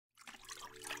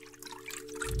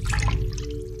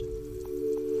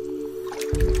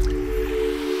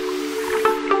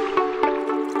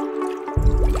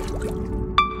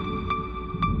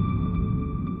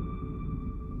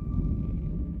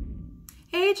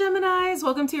Geminis,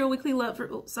 welcome to your weekly love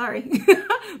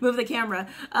move the camera.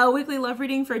 Weekly love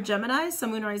reading for Geminis, Sun,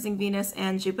 Moon, Rising, Venus,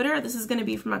 and Jupiter. This is going to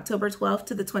be from October 12th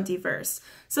to the 21st.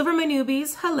 So for my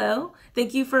newbies, hello.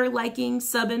 Thank you for liking,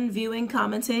 subbing, viewing,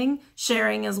 commenting,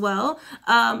 sharing as well.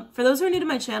 For those who are new to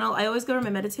my channel, I always go over my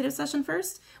meditative session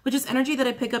first, which is energy that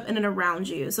I pick up in and around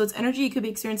you. So it's energy you could be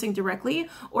experiencing directly,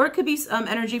 or it could be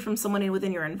energy from someone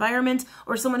within your environment,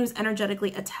 or someone who's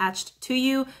energetically attached to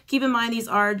you. Keep in mind, these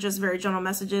are just very general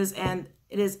messages, and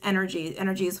it is energy.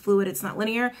 Energy is fluid, it's not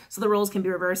linear, so the roles can be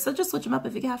reversed. So just switch them up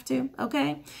if you have to,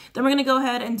 okay? Then we're gonna go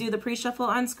ahead and do the pre-shuffle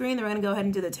on screen, then we're gonna go ahead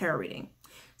and do the tarot reading.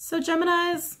 So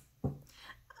Geminis, I'm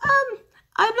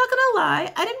not gonna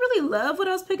lie, I didn't really love what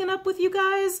I was picking up with you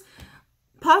guys.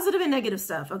 Positive and negative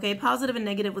stuff, okay? Positive and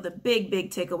negative with a big,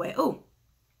 big takeaway. Oh,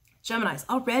 Geminis,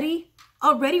 already?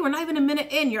 Already? We're not even a minute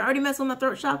in. You're already messing with my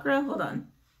throat chakra? Hold on.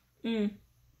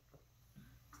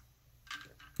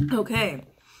 Okay.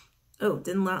 Oh,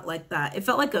 did not like that. It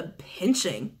felt like a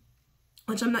pinching,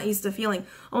 which I'm not used to feeling.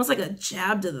 Almost like a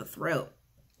jab to the throat.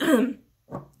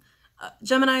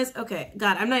 Geminis, okay.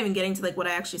 God, I'm not even getting to like what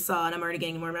I actually saw, and I'm already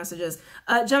getting more messages.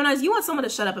 Geminis, you want someone to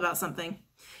shut up about something.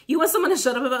 You want someone to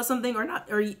shut up about something, or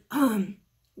not, or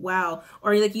wow,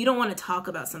 or like you don't want to talk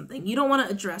about something. You don't want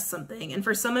to address something. And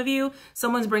for some of you,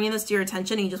 someone's bringing this to your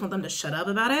attention and you just want them to shut up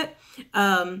about it.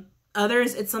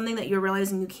 Others, it's something that you're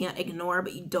realizing you can't ignore,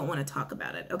 but you don't want to talk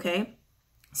about it, okay?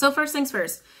 So first things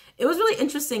first, it was really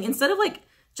interesting. Instead of like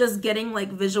just getting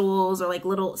like visuals or like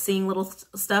seeing little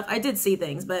stuff, I did see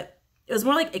things, but it was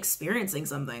more like experiencing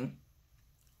something.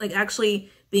 Like actually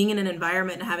being in an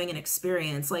environment and having an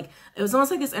experience. Like it was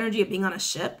almost like this energy of being on a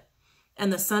ship,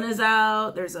 and the sun is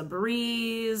out, there's a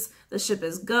breeze, the ship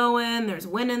is going, there's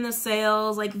wind in the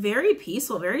sails, like very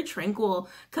peaceful, very tranquil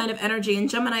kind of energy. And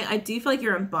Gemini, I do feel like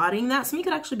you're embodying that. So you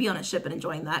could actually be on a ship and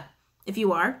enjoying that. If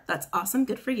you are, that's awesome,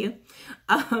 good for you.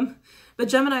 But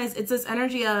Geminis, it's this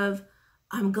energy of,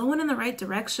 I'm going in the right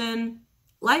direction,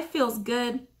 life feels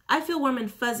good, I feel warm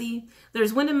and fuzzy,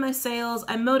 there's wind in my sails,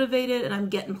 I'm motivated, and I'm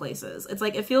getting places. It's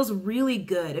like, it feels really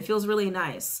good, it feels really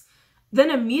nice. Then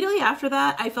immediately after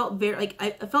that, I felt very, like,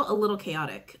 I felt a little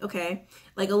chaotic, okay?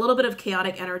 Like a little bit of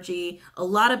chaotic energy, a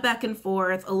lot of back and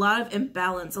forth, a lot of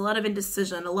imbalance, a lot of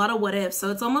indecision, a lot of what if. So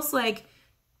it's almost like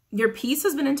your peace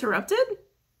has been interrupted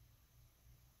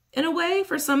in a way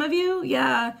for some of you.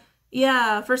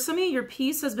 Yeah, for some of you, your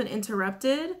peace has been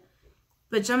interrupted.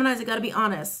 But Geminis, I gotta be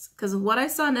honest, because what I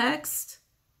saw next,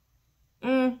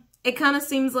 it kind of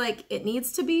seems like it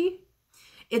needs to be.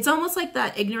 It's almost like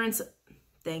that ignorance.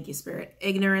 Thank you, Spirit.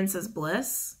 Ignorance is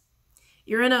bliss.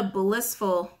 You're in a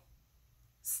blissful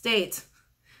state.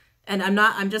 And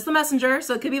I'm just the messenger,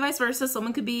 so it could be vice versa.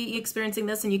 Someone could be experiencing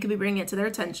this and you could be bringing it to their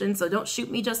attention, so don't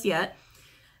shoot me just yet.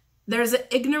 There's an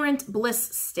ignorant bliss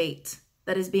state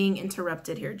that is being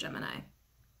interrupted here, Gemini.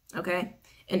 Okay?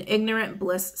 An ignorant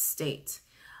bliss state.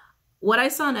 What I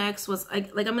saw next was,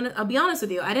 I'll be honest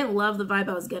with you, I didn't love the vibe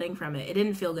I was getting from it. It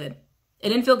didn't feel good. It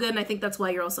didn't feel good, and I think that's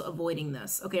why you're also avoiding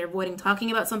this. Okay, you're avoiding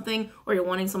talking about something, or you're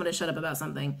wanting someone to shut up about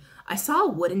something. I saw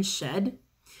a wooden shed,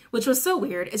 which was so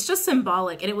weird. It's just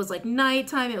symbolic, and it was like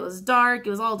nighttime, it was dark,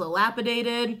 it was all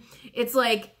dilapidated. It's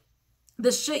like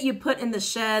the shit you put in the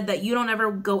shed that you don't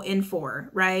ever go in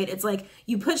for, right? It's like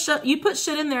you put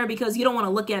shit in there because you don't want to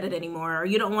look at it anymore, or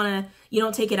you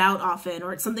don't take it out often,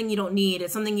 or it's something you don't need,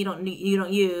 it's something you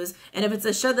don't use. And if it's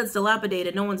a shed that's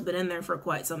dilapidated, no one's been in there for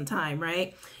quite some time,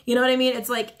 right? You know what I mean? It's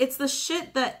like, it's the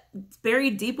shit that's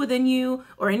buried deep within you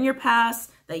or in your past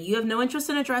that you have no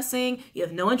interest in addressing, you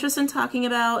have no interest in talking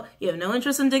about, you have no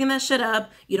interest in digging that shit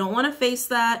up, you don't want to face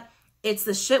that. It's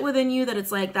the shit within you that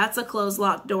it's like, that's a closed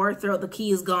locked door, the key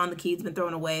is gone, the key's been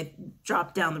thrown away,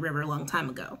 dropped down the river a long time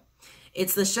ago.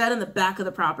 It's the shed in the back of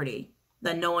the property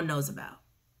that no one knows about,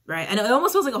 right? And it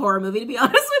almost feels like a horror movie, to be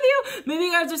honest with you. Maybe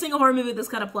you guys are seeing a horror movie with this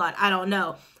kind of plot, I don't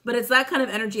know. But it's that kind of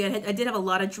energy. I did have a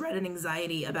lot of dread and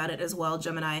anxiety about it as well,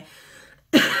 Gemini.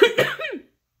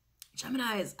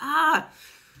 Geminis, oh,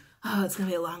 it's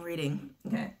gonna be a long reading,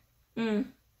 okay.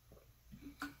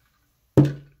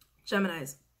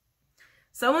 Geminis.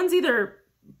 Someone's either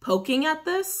poking at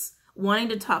this, wanting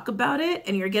to talk about it,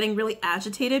 and you're getting really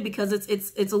agitated because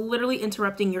it's literally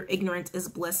interrupting your ignorance is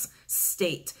bliss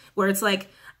state, where it's like,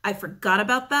 I forgot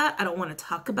about that. I don't want to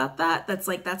talk about that. That's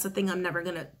the thing I'm never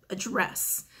going to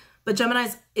address. But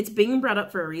Geminis, it's being brought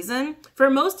up for a reason.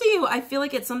 For most of you, I feel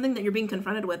like it's something that you're being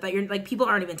confronted with that you're like, people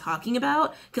aren't even talking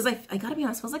about. Because I gotta be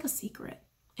honest, it feels like a secret.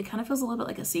 It kind of feels a little bit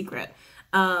like a secret.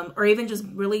 Or even just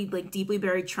really like deeply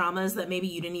buried traumas that maybe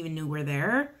you didn't even know were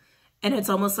there. And it's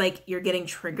almost like you're getting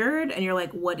triggered and you're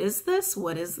like, what is this?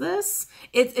 What is this?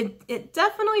 It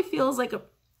definitely feels like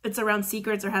it's around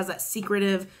secrets or has that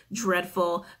secretive,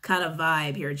 dreadful kind of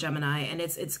vibe here, Gemini. And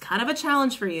it's kind of a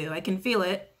challenge for you. I can feel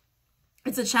it.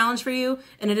 It's a challenge for you,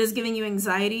 and it is giving you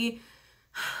anxiety.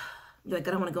 You're like,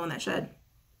 I don't want to go in that shed.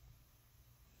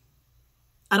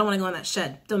 I don't want to go in that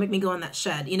shed. Don't make me go in that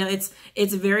shed. You know, it's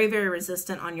very, very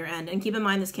resistant on your end. And keep in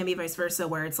mind, this can be vice versa,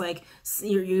 where it's like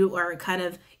you are kind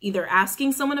of either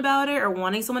asking someone about it or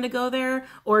wanting someone to go there,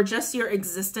 or just your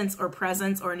existence or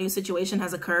presence or a new situation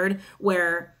has occurred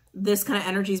where this kind of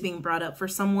energy is being brought up for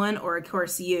someone, or of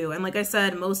course you. And like I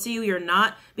said, most of you, you're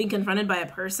not being confronted by a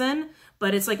person,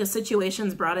 but it's like a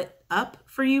situation's brought it up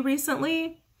for you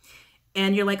recently.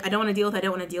 And you're like, I don't want to deal with it. I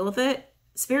don't want to deal with it.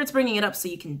 Spirit's bringing it up so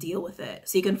you can deal with it.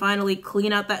 So you can finally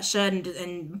clean out that shed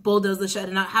and bulldoze the shed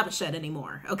and not have a shed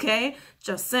anymore. Okay?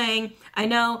 Just saying. I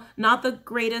know, not the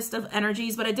greatest of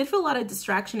energies, but I did feel a lot of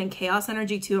distraction and chaos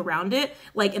energy too around it,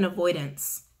 like an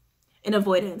avoidance. An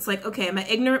avoidance. Like, okay, my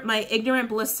ignorant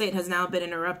bliss state has now been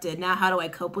interrupted. Now how do I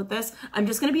cope with this? I'm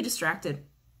just going to be distracted.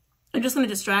 I'm just going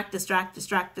to distract.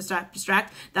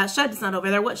 That shed is not over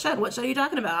there. What shed? What shed are you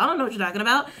talking about? I don't know what you're talking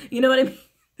about. You know what I mean?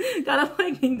 Kind of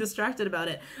like being distracted about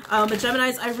it. But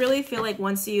Geminis, I really feel like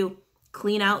once you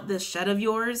clean out this shed of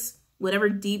yours, whatever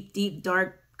deep, deep,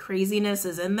 dark craziness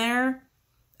is in there,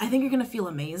 I think you're going to feel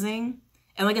amazing.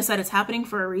 And like I said, it's happening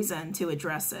for a reason to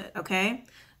address it, okay?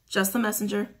 Just the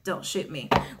messenger. Don't shoot me.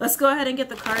 Let's go ahead and get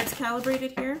the cards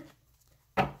calibrated here.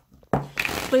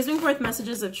 Please bring forth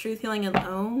messages of truth, healing, and...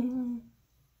 Oh,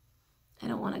 I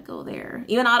don't want to go there.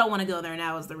 Even I don't want to go there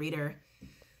now as the reader.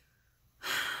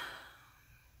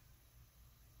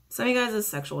 Some of you guys is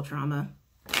sexual trauma.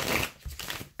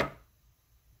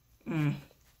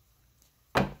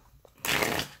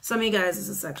 Some of you guys is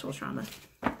a sexual trauma.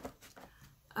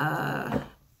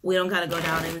 We don't got to go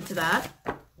down into that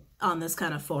on this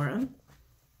kind of forum.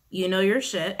 You know your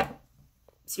shit.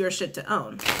 It's your shit to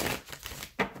own.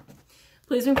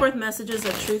 Please bring forth messages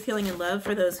of truth, healing, and love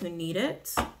for those who need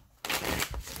it.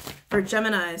 For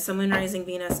Gemini, Sun, Moon, Rising,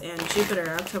 Venus, and Jupiter,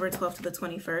 October 12th to the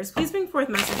 21st. Please bring forth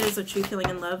messages of truth, healing,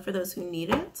 and love for those who need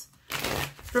it.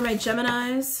 For my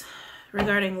Geminis,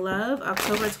 regarding love,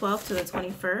 October 12th to the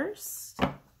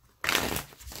 21st.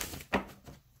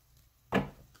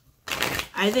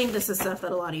 I think this is stuff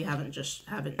that a lot of you haven't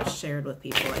shared with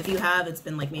people. If you have, it's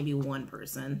been like maybe one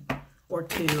person or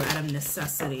two out of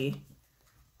necessity.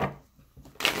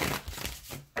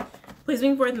 Please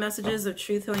bring forth messages of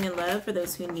truth, healing, and love for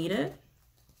those who need it.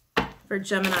 For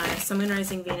Gemini, Sun, Moon,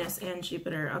 Rising, Venus, and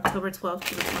Jupiter, October 12th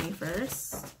to the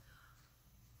 21st.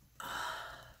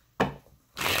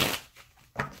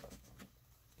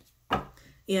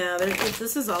 Yeah,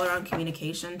 this is all around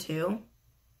communication too.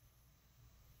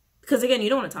 Because again, you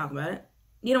don't want to talk about it.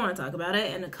 You don't want to talk about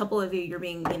it. And a couple of you, you're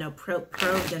being, you know,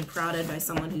 probed and prodded by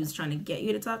someone who's trying to get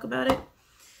you to talk about it.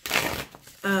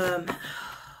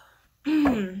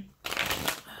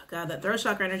 God, that throat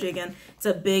chakra energy again. It's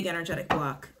a big energetic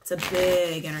block. It's a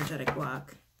big energetic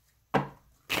block.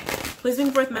 Please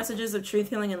bring forth messages of truth,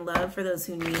 healing, and love for those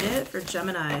who need it. For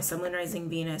Gemini, Sun, Moon, Rising,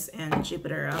 Venus, and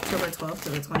Jupiter, October 12th to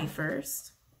the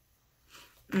 21st.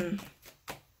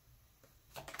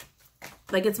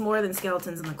 Like it's more than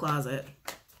skeletons in the closet.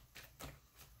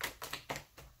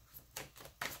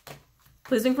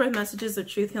 Please bring forth messages of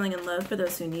truth, healing, and love for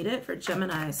those who need it. For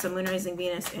Gemini, Sun, Moon, Rising,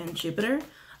 Venus, and Jupiter,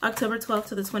 October 12th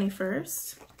to the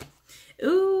 21st.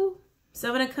 Ooh,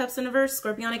 Seven of Cups in reverse,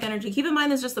 Scorpionic energy. Keep in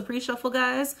mind, this is just the pre-shuffle,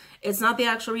 guys. It's not the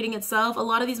actual reading itself. A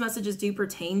lot of these messages do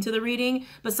pertain to the reading,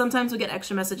 but sometimes we get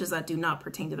extra messages that do not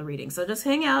pertain to the reading. So just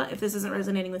hang out if this isn't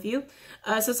resonating with you.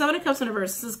 So Seven of Cups in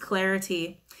reverse, this is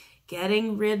clarity.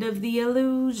 Getting rid of the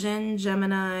illusion,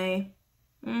 Gemini.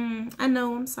 I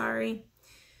know, I'm sorry.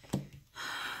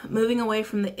 Moving away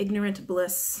from the ignorant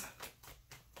bliss.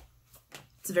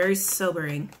 It's very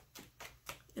sobering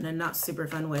in a not super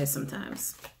fun way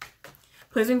sometimes.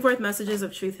 Please bring forth messages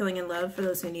of truth, healing, and love for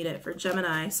those who need it. For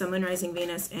Gemini, Sun, Moon, Rising,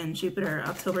 Venus, and Jupiter,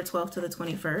 October 12th to the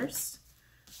 21st.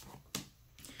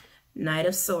 Knight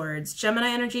of Swords. Gemini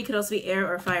energy could also be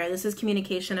air or fire. This is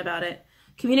communication about it.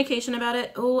 Communication about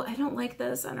it. Oh, I don't like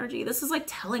this energy. This is like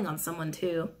telling on someone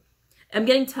too. I'm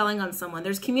getting telling on someone.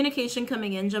 There's communication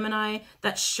coming in, Gemini,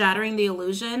 that's shattering the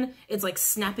illusion. It's like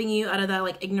snapping you out of that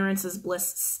like ignorance is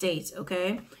bliss state,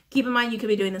 okay? Keep in mind you could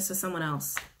be doing this to someone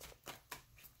else.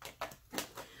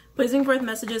 Please bring forth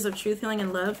messages of truth, healing,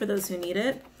 and love for those who need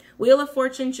it. Wheel of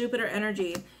Fortune, Jupiter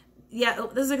energy. Yeah,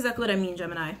 this is exactly what I mean,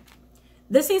 Gemini.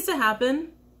 This needs to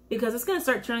happen because it's going to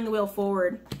start turning the wheel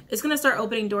forward. It's going to start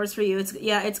opening doors for you.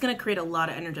 It's going to create a lot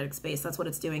of energetic space. That's what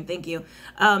it's doing. Thank you.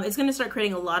 It's going to start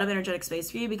creating a lot of energetic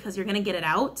space for you because you're going to get it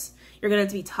out. You're going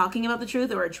to be talking about the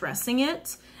truth or addressing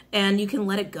it. and you can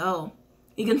let it go.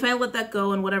 You can finally let that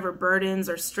go, and whatever burdens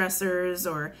or stressors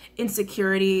or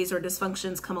insecurities or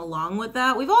dysfunctions come along with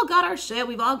that. We've all got our shit.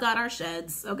 We've all got our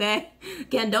sheds, okay?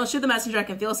 Again, don't shoot the messenger. I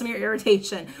can feel some of your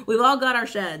irritation. We've all got our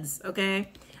sheds,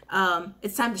 okay?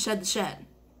 It's time to shed the shed.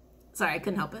 Sorry, I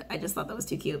couldn't help it. I just thought that was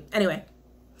too cute. Anyway,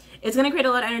 it's going to create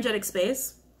a lot of energetic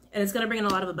space, and it's going to bring in a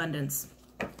lot of abundance.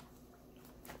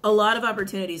 A lot of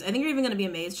opportunities. I think you're even going to be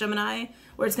amazed, Gemini,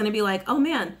 where it's going to be like, oh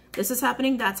man, this is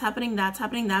happening, that's happening, that's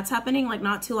happening, that's happening, like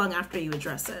not too long after you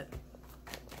address it.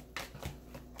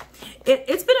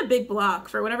 It's been a big block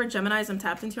for whatever Geminis I'm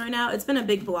tapped into right now. It's been a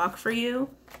big block for you.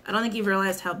 I don't think you've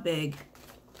realized how big.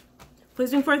 Please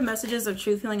bring forth messages of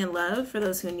truth, healing, and love for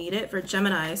those who need it for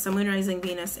Gemini, Sun, Moon, Rising,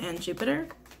 Venus, and Jupiter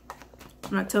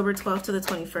from October 12th to the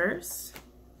 21st.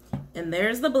 And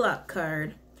there's the block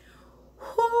card.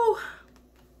 Whew.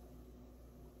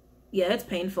 Yeah, it's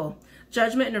painful.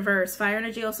 Judgment in reverse. Fire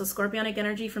energy, also Scorpionic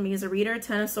energy for me as a reader.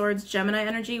 Ten of Swords, Gemini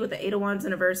energy with the Eight of Wands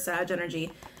in reverse, Sag energy.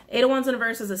 Eight of Wands in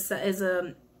reverse is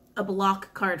a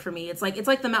block card for me. It's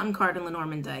like the Mountain card in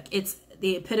Lenormand deck. It's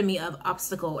the epitome of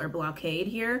obstacle or blockade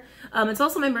here. It's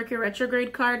also my Mercury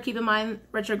retrograde card. Keep in mind,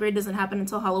 retrograde doesn't happen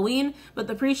until Halloween, but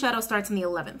the pre-shadow starts on the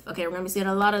 11th. Okay, we're going to be seeing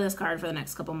a lot of this card for the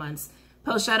next couple months.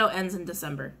 Post-shadow ends in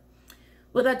December.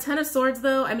 With that Ten of Swords,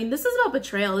 though, I mean, this is about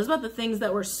betrayal. This is about the things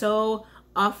that were so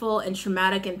awful and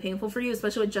traumatic and painful for you,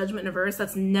 especially with Judgment in reverse.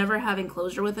 That's never having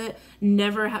closure with it,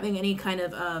 never having any kind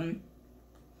of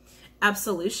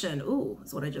absolution. Ooh,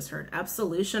 is what I just heard.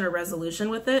 Absolution or resolution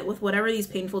with it, with whatever these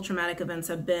painful traumatic events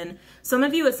have been. Some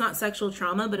of you, it's not sexual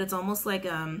trauma, but it's almost like,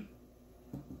 how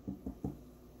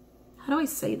do I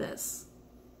say this?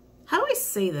 How do I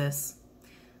say this?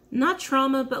 Not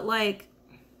trauma, but like,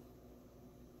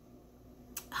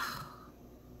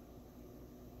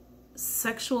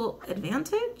 sexual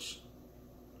advantage?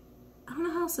 I don't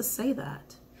know how else to say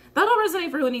that. That'll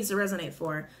resonate for who it needs to resonate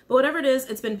for. But whatever it is,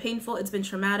 it's been painful, it's been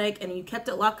traumatic, and you kept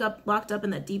it locked up in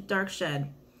that deep, dark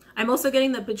shed. I'm also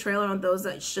getting the betrayal on those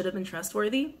that should have been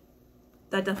trustworthy.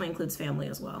 That definitely includes family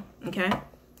as well, okay?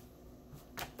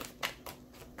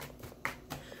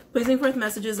 Please bring forth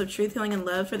messages of truth, healing, and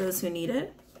love for those who need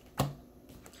it.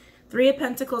 Three of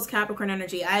Pentacles, Capricorn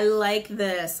energy. I like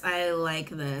this. I like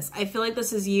this. I feel like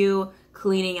this is you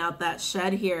cleaning out that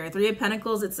shed here. Three of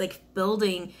Pentacles, it's like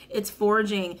building, it's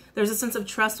forging. There's a sense of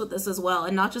trust with this as well.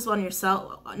 And not just on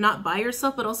yourself, not by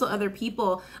yourself, but also other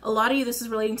people. A lot of you, this is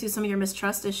relating to some of your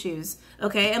mistrust issues.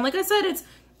 Okay. And like I said,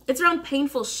 it's around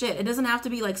painful shit. It doesn't have to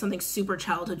be like something super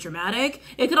childhood dramatic.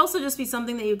 It could also just be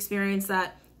something that you experienced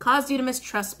that caused you to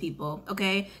mistrust people.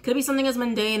 Okay. Could be something as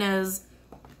mundane as,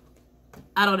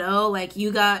 I don't know, like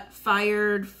you got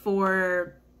fired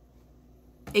for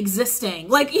existing.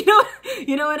 Like, you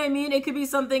know what I mean? It could be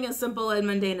something as simple and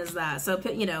mundane as that. So,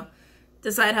 you know,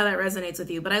 decide how that resonates with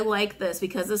you. But I like this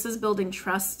because this is building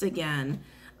trust again.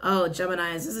 Oh,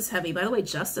 Geminis, this is heavy. By the way,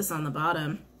 Justice on the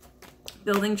bottom.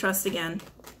 Building trust again.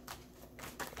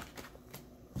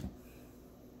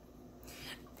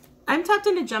 I'm tapped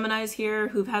into Geminis here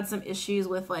who've had some issues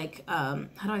with like, how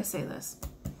do I say this?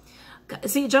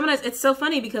 See, Geminis, it's so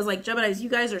funny because like Geminis, you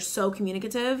guys are so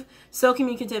communicative.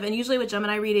 And usually with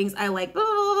Gemini readings, I like, blah,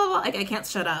 blah, blah, blah, like I can't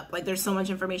shut up. Like there's so much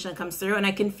information that comes through and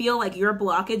I can feel like your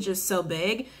blockage is so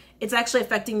big. It's actually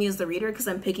affecting me as the reader because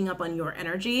I'm picking up on your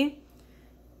energy.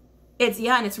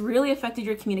 And it's really affected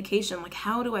your communication. Like,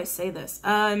 how do I say this?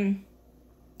 How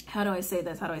do I say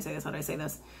this?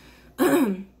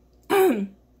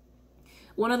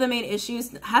 One of the main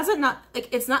issues,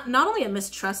 it's not only a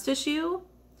mistrust issue,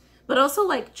 but also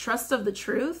like trust of the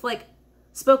truth, like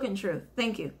spoken truth.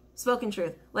 Thank you. Spoken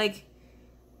truth. Like,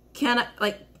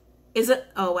 is it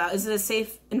a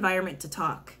safe environment to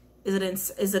talk? Is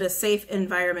it a safe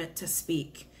environment to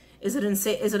speak? Is it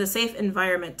a safe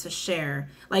environment to share?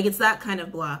 Like it's that kind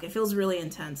of block. It feels really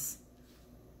intense.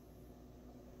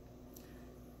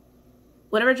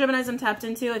 Whatever Geminis I'm tapped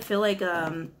into, I feel like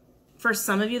for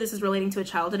some of you, this is relating to a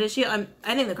childhood issue. I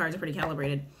think the cards are pretty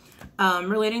calibrated.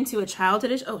 Relating to a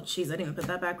childhood issue. Oh, jeez, I didn't even put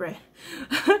that back right.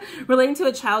 Relating to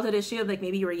a childhood issue of like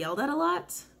maybe you were yelled at a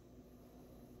lot.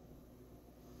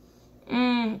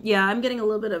 Yeah, I'm getting a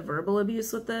little bit of verbal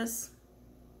abuse with this.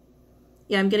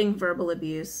 Yeah, I'm getting verbal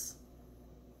abuse.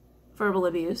 Verbal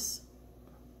abuse.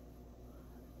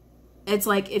 It's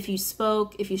like if you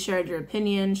spoke, if you shared your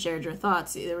opinion, shared your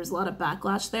thoughts, there was a lot of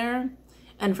backlash there.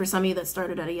 And for some of you that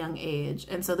started at a young age.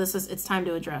 And so it's time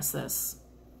to address this.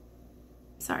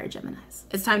 Sorry, Geminis.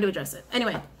 It's time to address it.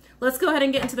 Anyway, let's go ahead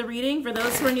and get into the reading. For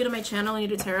those who are new to my channel and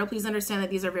new to tarot, please understand that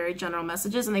these are very general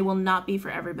messages and they will not be for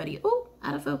everybody. Oh,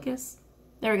 out of focus.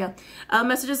 There we go.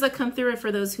 Messages that come through are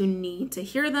for those who need to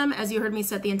hear them. As you heard me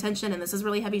set the intention, and this is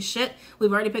really heavy shit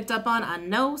we've already picked up on, I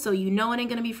know, so you know it ain't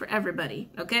gonna be for everybody,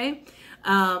 okay?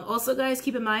 Also, guys,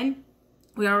 keep in mind,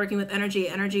 we are working with energy.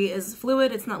 Energy is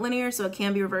fluid, it's not linear, so it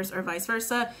can be reversed or vice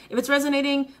versa. If it's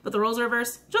resonating, but the roles are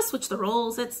reversed, just switch the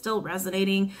roles, it's still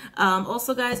resonating.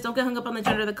 Also, guys, don't get hung up on the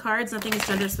gender of the cards. Nothing is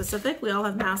gender specific. We all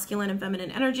have masculine and feminine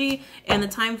energy, and the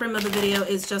time frame of the video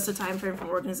is just a time frame for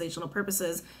organizational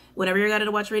purposes. Whenever you're guided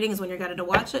to watch reading is when you're guided to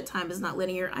watch it. Time is not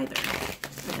linear either.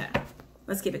 Okay,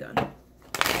 let's keep it going.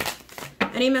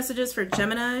 Any messages for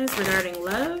Geminis regarding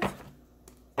love?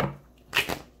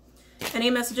 Any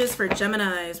messages for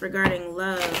Geminis regarding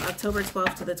love, October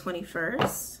 12th to the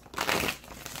 21st?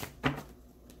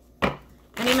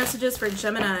 Any messages for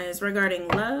Geminis regarding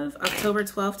love, October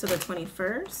 12th to the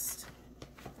 21st?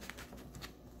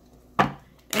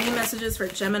 Any messages for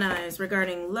Geminis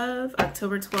regarding love,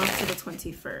 October 12th to the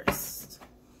 21st?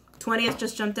 20th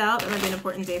just jumped out. That might be an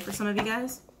important day for some of you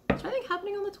guys. Is anything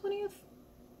happening on the 20th?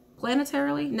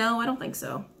 Planetarily? No, I don't think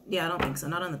so. Yeah, I don't think so.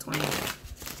 Not on the 20th.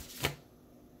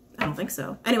 I don't think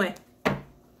so. Anyway.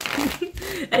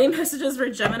 Any messages for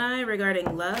Gemini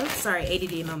regarding love? Sorry,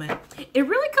 ADD moment. It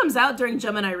really comes out during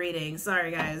Gemini reading. Sorry,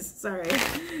 guys. Sorry.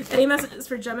 Any messages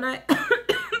for Gemini?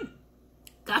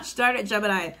 Gosh darn it,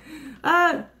 Gemini.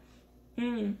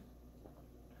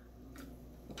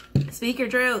 Speak your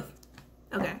truth.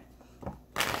 Okay.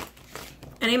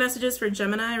 Any messages for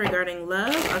Gemini regarding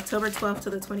love? October 12th to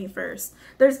the 21st.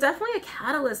 There's definitely a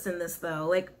catalyst in this, though.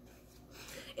 Like,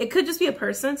 it could just be a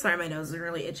person. Sorry, my nose is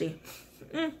really itchy.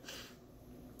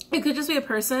 It could just be a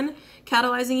person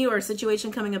catalyzing you or a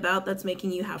situation coming about that's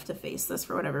making you have to face this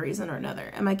for whatever reason or another.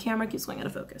 And my camera keeps going out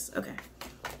of focus. Okay.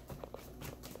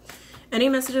 Any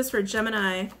messages for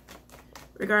Gemini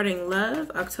regarding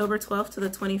love? October 12th to the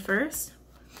 21st.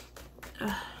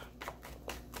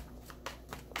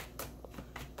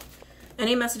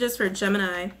 Any messages for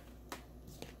Gemini?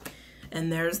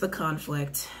 And there's the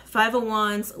conflict. Five of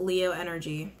Wands, Leo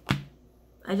energy.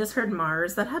 I just heard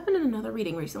Mars. That happened in another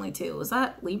reading recently too. Was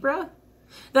that Libra?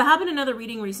 That happened in another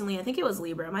reading recently. I think it was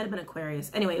Libra. It might have been Aquarius.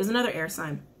 Anyway, it was another air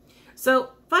sign. So,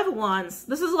 Five of Wands.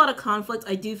 This is a lot of conflict.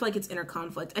 I do feel like it's inner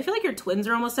conflict. I feel like your twins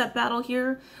are almost at battle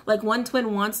here. Like one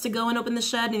twin wants to go and open the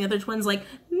shed and the other twin's like,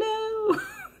 no,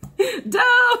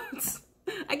 don't.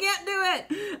 I can't do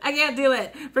it. I can't do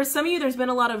it. For some of you, there's been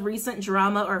a lot of recent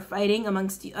drama or fighting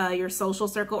amongst your social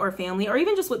circle or family, or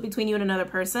even just between you and another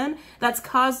person that's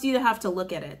caused you to have to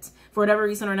look at it for whatever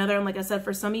reason or another. And like I said,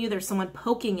 for some of you, there's someone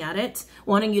poking at it,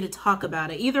 wanting you to talk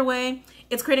about it. Either way,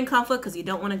 it's creating conflict because you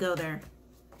don't want to go there.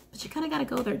 But you kind of got to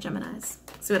go there, Geminis.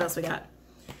 Let's see what else we got.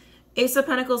 Ace of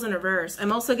Pentacles in reverse.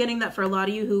 I'm also getting that for a lot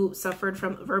of you who suffered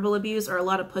from verbal abuse or a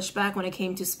lot of pushback when it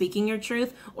came to speaking your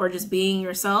truth or just being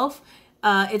yourself.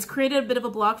 It's created a bit of a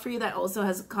block for you that also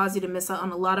has caused you to miss out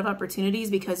on a lot of opportunities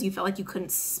because you felt like you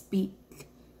couldn't speak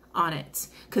on it.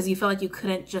 Because you felt like you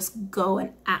couldn't just go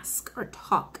and ask or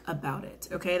talk about it.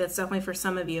 Okay, that's definitely for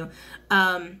some of you.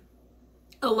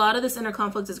 A lot of this inner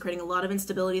conflict is creating a lot of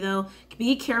instability though.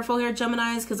 Be careful here,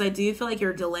 Geminis, because I do feel like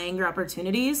you're delaying your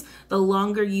opportunities the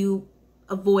longer you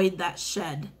avoid that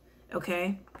shed.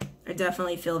 Okay, I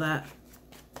definitely feel that.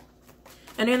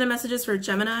 Any other messages for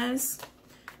Geminis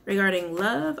regarding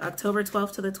love, October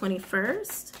 12th to the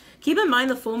 21st. Keep in mind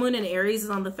the full moon in Aries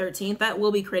is on the 13th. That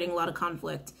will be creating a lot of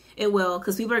conflict. It will,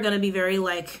 because people are going to be very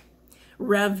like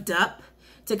revved up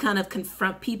to kind of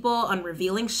confront people on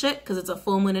revealing shit because it's a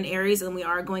full moon in Aries and we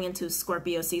are going into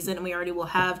Scorpio season and we already will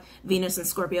have Venus in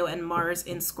Scorpio and Mars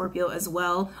in Scorpio as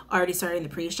well, already starting the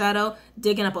pre-shadow,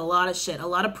 digging up a lot of shit, a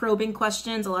lot of probing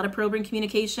questions, a lot of probing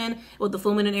communication. With the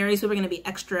full moon in Aries, people are going to be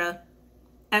extra.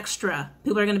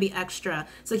 People are going to be extra.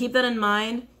 So keep that in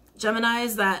mind,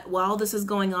 Geminis, that while this is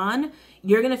going on,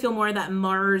 you're going to feel more of that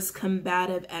Mars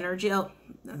combative energy. Oh,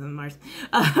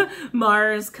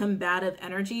 Mars combative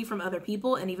energy from other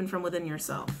people and even from within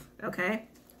yourself. Okay.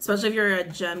 Especially if you're a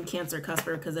Gem Cancer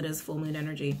cusper because it is full moon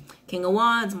energy. King of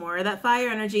Wands, more of that fire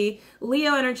energy.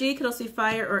 Leo energy could also be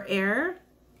fire or air.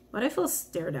 But I feel a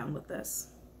stare down with this.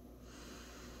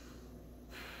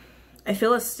 I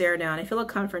feel a stare down. I feel a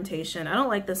confrontation. I don't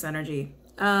like this energy.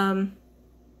 You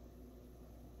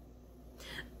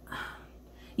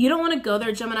don't want to go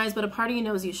there, Geminis, but a part of you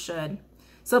knows you should.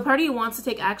 So a part of you wants to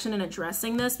take action in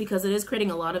addressing this because it is creating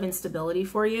a lot of instability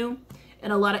for you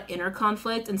and a lot of inner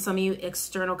conflict and some of you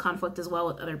external conflict as well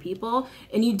with other people.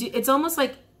 And you do, it's almost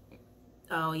like,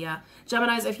 oh yeah,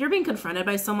 Geminis, if you're being confronted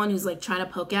by someone who's like trying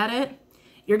to poke at it,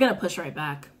 you're going to push right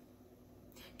back.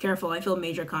 Careful. I feel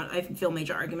major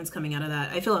arguments coming out of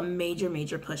that. I feel a major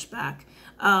pushback.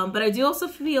 But I do also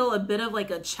feel a bit of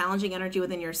like a challenging energy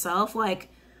within yourself. Like,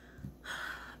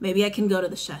 maybe I can go to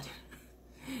the shed.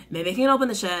 Maybe I can open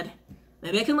the shed.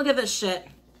 Maybe I can look at this shit.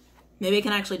 Maybe I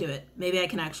can actually do it. Maybe I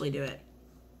can actually do it.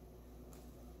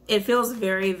 It feels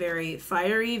very, very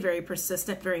fiery, very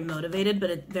persistent, very motivated,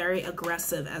 but very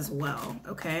aggressive as well,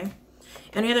 okay?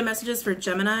 Any other messages for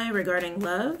Gemini regarding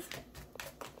love?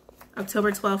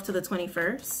 October 12th to the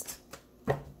 21st.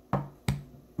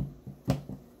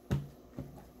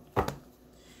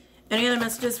 Any other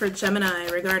messages for Gemini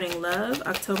regarding love?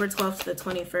 October 12th to the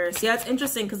 21st. Yeah, it's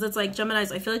interesting because it's like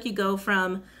Geminis, I feel like you go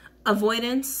from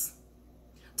avoidance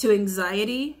to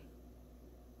anxiety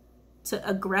to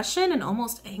aggression and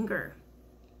almost anger.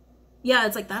 Yeah,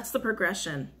 it's like that's the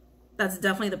progression. That's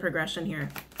definitely the progression here.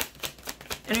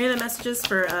 Any other messages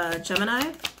for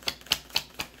Gemini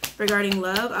regarding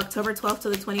love? October 12th to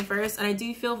the 21st. And I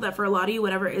do feel that for a lot of you,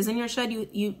 whatever is in your shed,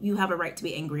 you have a right to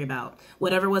be angry about.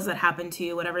 Whatever was that happened to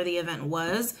you, whatever the event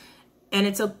was. And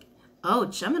it's okay. Oh,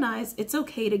 Geminis, it's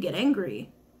okay to get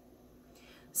angry.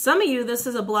 Some of you, this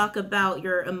is a block about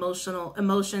your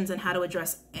emotions and how to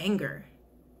address anger.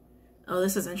 Oh,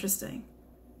 this is interesting.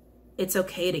 It's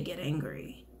okay to get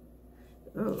angry.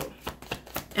 Ooh.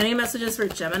 Any messages for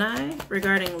Gemini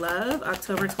regarding love?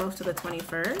 October 12th to the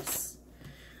 21st.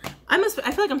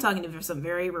 I feel like I'm talking to some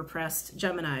very repressed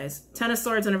Geminis. Ten of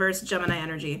Swords in reverse, Gemini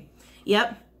energy.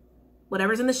 Yep.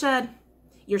 Whatever's in the shed,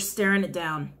 you're staring it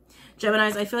down.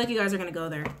 Geminis, I feel like you guys are going to go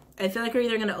there. I feel like you're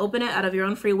either going to open it out of your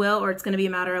own free will, or it's going to be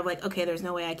a matter of like, okay, there's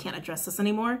no way I can't address this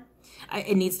anymore.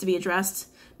 It needs to be addressed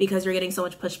because you're getting so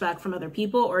much pushback from other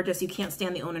people, or just you can't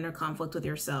stand the own inner conflict with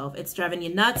yourself. It's driving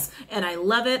you nuts, and I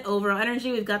love it. Overall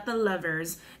energy, we've got the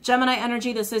Lovers. Gemini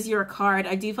energy, this is your card.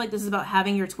 I do feel like this is about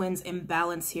having your twins in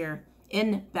balance here.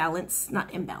 In balance,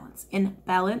 not imbalance. In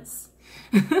balance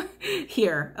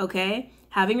here, okay?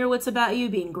 Having your wits about you,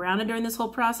 being grounded during this whole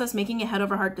process, making a head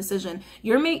over heart decision.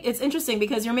 It's interesting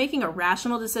because you're making a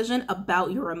rational decision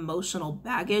about your emotional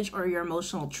baggage or your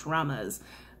emotional traumas.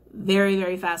 Very,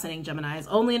 very fascinating, Geminis.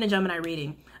 Only in a Gemini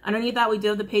reading. Underneath that, we do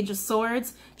have the Page of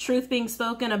Swords, truth being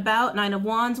spoken about, Nine of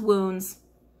Wands, wounds,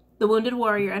 the Wounded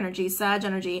Warrior energy, Sag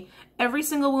energy. Every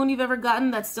single wound you've ever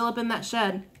gotten that's still up in that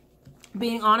shed.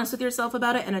 Being honest with yourself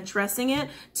about it and addressing it.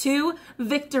 2,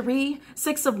 victory,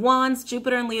 6 of Wands,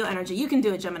 Jupiter and Leo energy. You can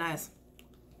do it, Geminis.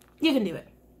 You can do it.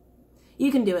 You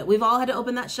can do it. We've all had to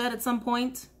open that shed at some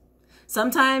point.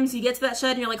 Sometimes you get to that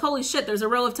shed and you're like, holy shit, there's a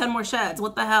row of 10 more sheds.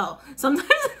 What the hell? Sometimes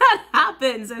that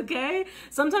happens, okay?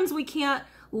 Sometimes we can't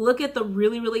look at the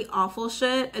really, really awful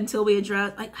shit until we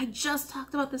address, I just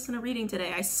talked about this in a reading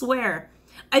today, I swear.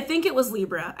 I think it was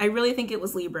Libra. I really think it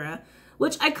was Libra,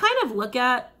 which I kind of look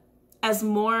at as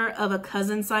more of a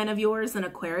cousin sign of yours than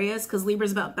Aquarius, because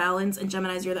Libra's about balance and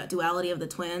Geminis, you're that duality of the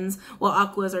twins, while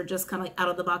Aquas are just kind of like out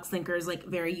of the box thinkers, like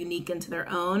very unique into their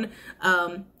own.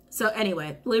 So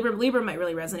anyway, Libra might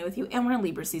really resonate with you, and we're in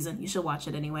Libra season. You should watch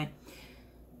it anyway.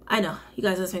 I know, you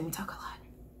guys just make me talk a lot.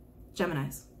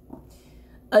 Geminis.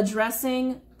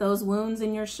 Addressing those wounds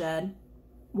in your shed,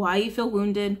 why you feel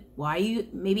wounded, why you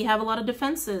maybe have a lot of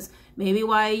defenses, maybe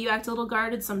why you act a little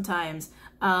guarded sometimes,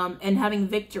 and having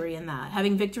victory in that.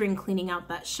 Having victory in cleaning out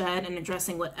that shed and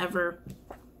addressing whatever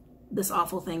this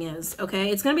awful thing is, okay?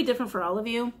 It's going to be different for all of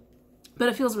you, but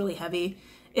it feels really heavy.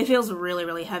 It feels really,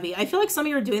 really heavy. I feel like some of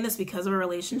you are doing this because of a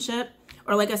relationship,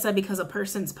 or like I said, because a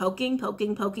person's poking,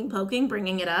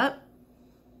 bringing it up.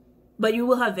 But you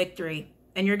will have victory,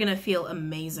 and you're going to feel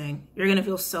amazing. You're going to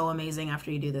feel so amazing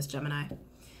after you do this, Gemini.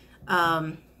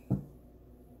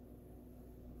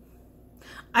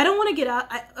 I don't want to get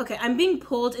out. Okay, I'm being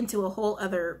pulled into a whole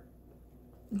other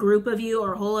group of you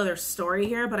or a whole other story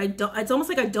here, but it's almost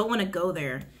like I don't want to go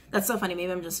there. That's so funny.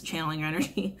 Maybe I'm just channeling your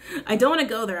energy. I don't want to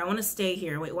go there. I want to stay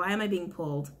here. Wait, why am I being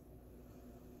pulled?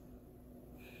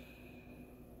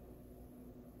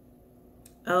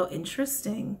 Oh,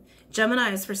 interesting.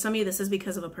 Geminis, for some of you, this is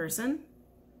because of a person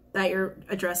that you're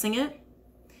addressing it.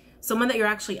 Someone that you're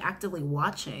actually actively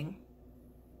watching.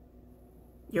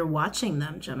 You're watching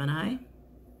them, Gemini.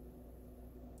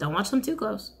 Don't watch them too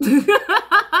close.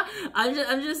 I'm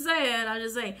just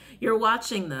saying. You're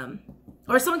watching them.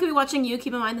 Or someone could be watching you.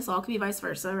 Keep in mind, this all could be vice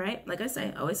versa, right? Like I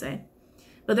say, always say.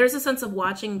 But there's a sense of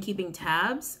watching and keeping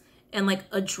tabs and like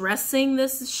addressing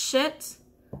this shit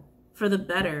for the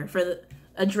better,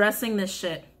 addressing this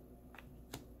shit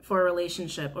for a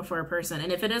relationship or for a person.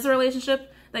 And if it is a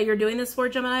relationship that you're doing this for,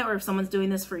 Gemini, or if someone's doing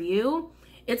this for you,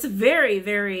 it's very,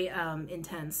 very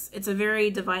intense. It's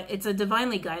a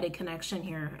divinely guided connection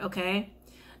here, okay?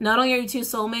 Not only are you two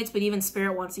soulmates, but even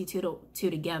spirit wants you two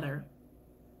together.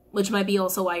 which might be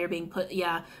also why you're being put.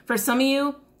 Yeah. For some of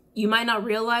you, you might not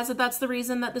realize that that's the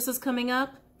reason that this is coming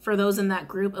up for those in that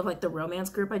group of like the romance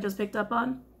group I just picked up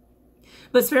on.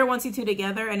 But Spirit wants you two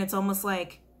together, and it's almost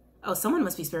like, oh, someone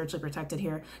must be spiritually protected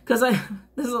here. Because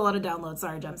this is a lot of downloads.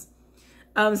 Sorry, gems.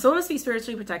 Someone must be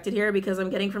spiritually protected here because I'm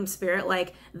getting from Spirit,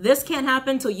 like, this can't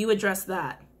happen till you address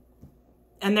that.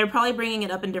 And they're probably bringing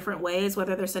it up in different ways,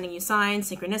 whether they're sending you signs,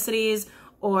 synchronicities,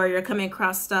 or you're coming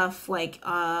across stuff like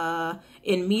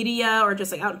in media or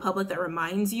just like out in public that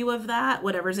reminds you of that,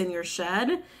 whatever's in your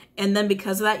shed. And then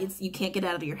because of that, you can't get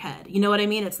out of your head. You know what I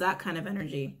mean? It's that kind of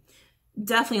energy.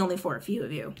 Definitely only for a few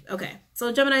of you. Okay,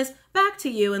 so Geminis, back to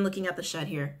you and looking at the shed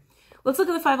here. Let's look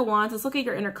at the Five of Wands. Let's look at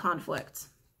your inner conflict.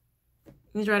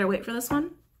 You try to wait for this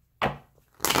one. Tell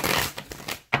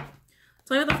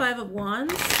me about the Five of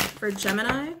Wands for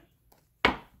Gemini.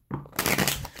 Tell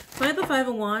me about the Five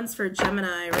of Wands for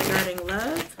Gemini regarding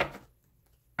love.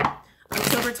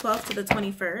 October 12th to the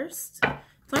 21st. Tell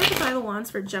me about the Five of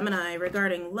Wands for Gemini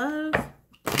regarding love.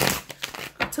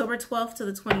 October 12th to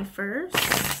the 21st.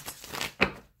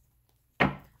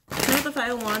 Tell me about the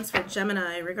Five of Wands for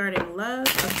Gemini regarding love.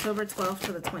 October 12th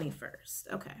to the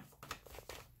 21st. Okay.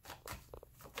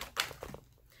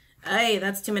 Hey,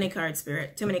 that's too many cards,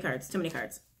 Spirit. Too many cards. Too many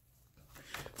cards.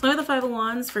 Tell me the Five of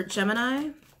Wands for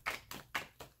Gemini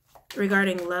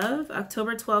regarding love,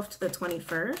 October 12th to the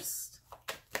 21st.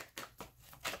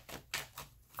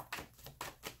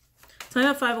 Tell me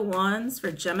the Five of Wands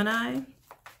for Gemini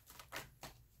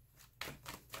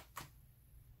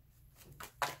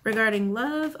regarding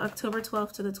love, October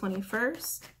 12th to the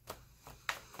 21st.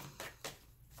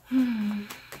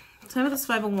 Tell me this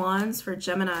Five of Wands for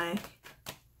Gemini.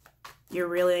 You're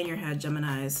really in your head,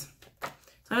 Geminis.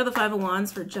 Tell me the Five of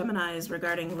Wands for Geminis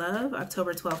regarding love,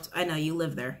 October 12th. I know, you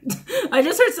live there. I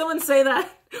just heard someone say that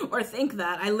or think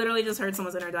that. I literally just heard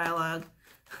someone's inner dialogue.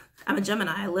 I'm a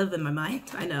Gemini. I live in my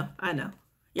mind. I know. I know.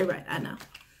 You're right. I know.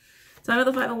 Tell me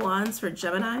the Five of Wands for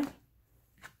Gemini.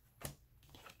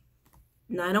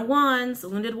 Nine of Wands,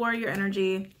 wounded warrior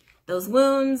energy. Those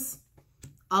wounds,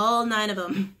 all 9 of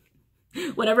them.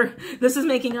 Whatever this is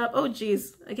making up. Oh,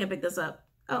 geez. I can't pick this up.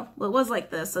 Oh, well, it was like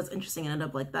this. So it's interesting it ended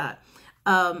up like that.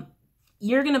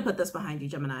 You're going to put this behind you,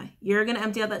 Gemini. You're going to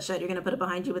empty out that shit. You're going to put it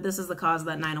behind you. But this is the cause of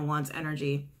that 9 of Wands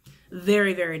energy.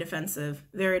 Very, very defensive.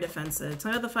 Very defensive.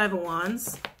 Tell me about the Five of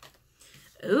Wands.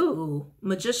 Ooh,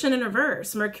 Magician in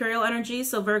reverse. Mercurial energy.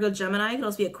 So Virgo, Gemini. Could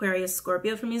also be Aquarius,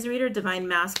 Scorpio for Muse Reader. Divine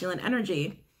masculine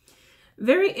energy.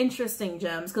 Very interesting,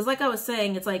 gems. Because like I was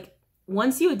saying, it's like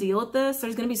once you deal with this,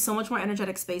 there's going to be so much more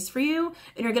energetic space for you.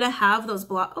 And you're going to have those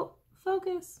blocks. Oh,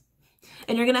 focus.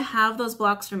 And you're going to have those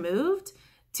blocks removed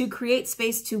to create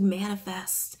space to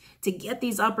manifest, to get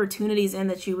these opportunities in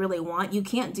that you really want. You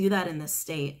can't do that in this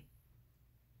state.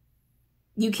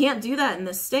 You can't do that in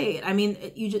this state. I mean,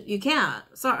 you can't.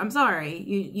 Sorry, I'm sorry.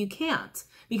 You can't,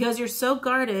 because you're so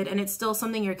guarded, and it's still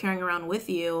something you're carrying around with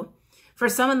you. For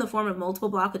some, in the form of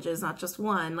multiple blockages, not just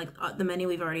one, like the many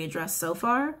we've already addressed so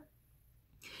far.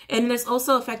 And it's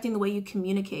also affecting the way you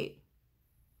communicate,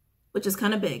 which is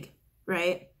kind of big,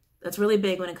 right? That's really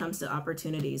big when it comes to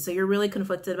opportunities. So you're really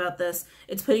conflicted about this.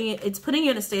 It's putting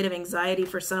you in a state of anxiety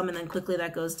for some, and then quickly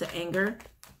that goes to anger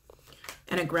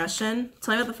and aggression.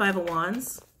 Tell me about the Five of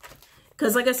Wands.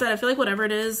 Because like I said, I feel like whatever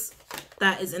it is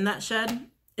that is in that shed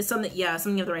is something, yeah,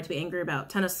 something you have the right to be angry about.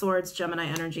 10 of Swords, Gemini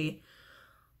energy.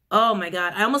 Oh my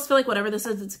God. I almost feel like whatever this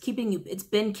is, it's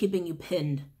been keeping you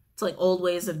pinned to like old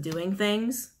ways of doing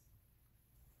things.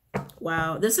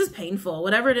 Wow, this is painful.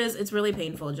 Whatever it is, it's really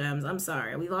painful, gems. I'm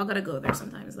sorry. We've all got to go there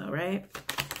sometimes though, right?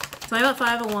 Tell me about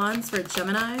Five of Wands for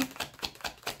Gemini.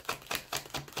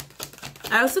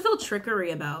 I also feel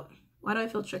trickery about. Why do I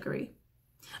feel trickery?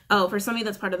 Oh, for somebody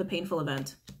that's part of the painful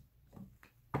event.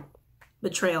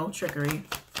 Betrayal, trickery.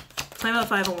 Tell me about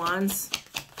Five of Wands.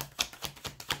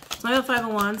 Tell me about Five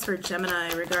of Wands for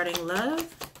Gemini regarding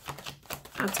love.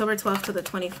 October 12th to the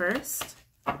 21st.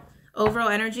 Overall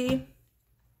energy.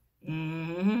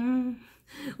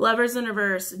 Lovers in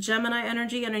reverse. Gemini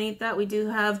energy. Underneath that, we do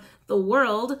have the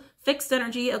World. Fixed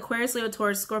energy. Aquarius, Leo,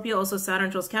 Taurus, Scorpio. Also Saturn,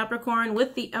 Jules, Capricorn.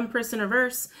 With the Empress in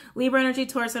reverse. Libra energy,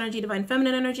 Taurus energy, Divine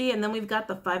Feminine energy. And then we've got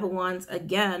the Five of Wands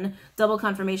again. Double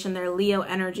confirmation there. Leo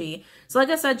energy. So like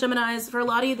I said, Geminis, for a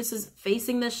lot of you, this is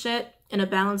facing this shit in a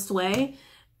balanced way.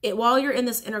 While you're in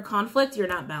this inner conflict, you're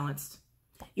not balanced.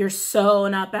 You're so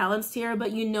not balanced here,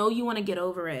 but you know you want to get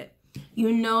over it.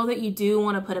 You know that you do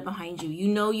want to put it behind you. You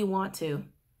know you want to.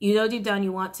 You know deep down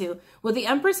you want to. With the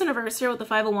Empress in reverse here with the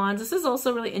Five of Wands, this is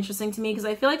also really interesting to me because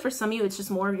I feel like for some of you, it's just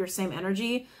more of your same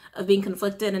energy of being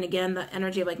conflicted. And again, the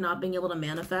energy of like not being able to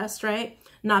manifest, right?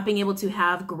 Not being able to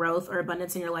have growth or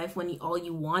abundance in your life when all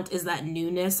you want is that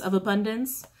newness of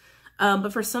abundance.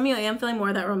 But for some of you, I am feeling more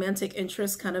of that romantic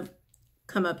interest kind of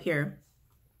come up here.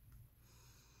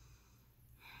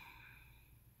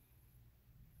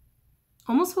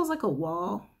 Almost feels like a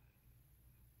wall.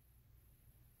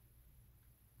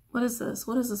 What is this?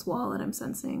 What is this wall that I'm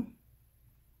sensing?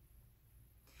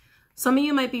 Some of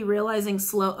you might be realizing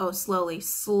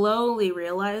slowly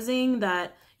realizing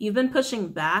that you've been pushing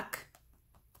back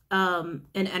an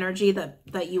energy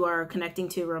that you are connecting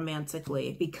to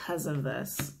romantically because of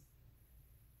this.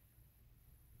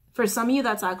 For some of you,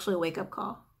 that's actually a wake-up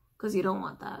call because you don't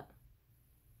want that.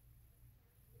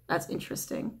 That's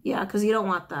interesting. Yeah, because you don't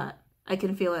want that. I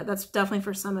can feel it. That's definitely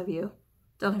for some of you.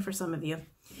 Definitely for some of you.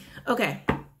 Okay,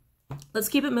 let's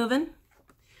keep it moving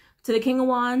to the King of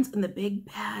Wands and the big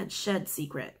bad shed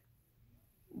secret.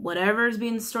 Whatever's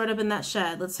being stored up in that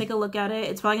shed, let's take a look at it.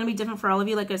 It's probably going to be different for all of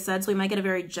you, like I said, so we might get a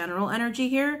very general energy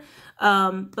here.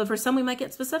 But for some, we might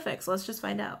get specific, so let's just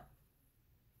find out.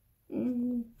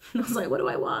 I was like, what do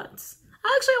I want?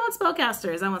 Actually, I want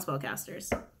spellcasters. I want spellcasters.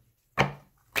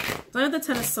 So I have the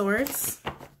Ten of Swords.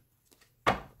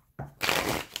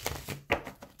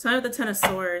 So I have the Ten of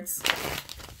Swords.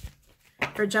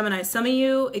 For Gemini, some of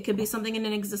you, it could be something in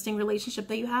an existing relationship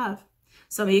that you have.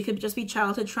 Some of you could just be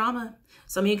childhood trauma.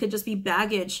 Some of you could just be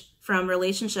baggage from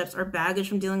relationships or baggage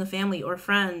from dealing with family or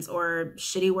friends or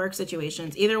shitty work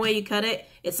situations. Either way you cut it,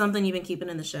 it's something you've been keeping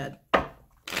in the shed.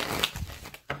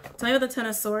 Tell me about the Ten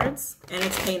of Swords, and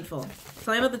it's painful.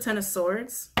 Tell me about the Ten of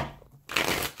Swords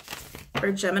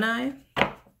for Gemini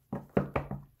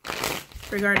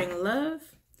regarding love.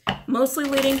 Mostly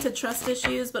leading to trust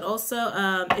issues, but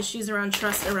also issues around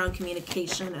trust, around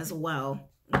communication as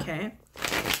well, okay?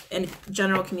 And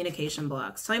general communication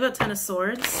blocks. Tell me about Ten of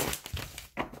Swords.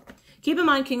 Keep in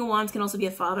mind, King of Wands can also be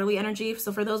a fatherly energy.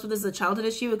 So for those with this is a childhood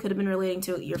issue, it could have been relating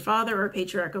to your father or a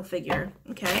patriarchal figure,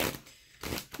 okay?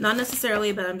 Not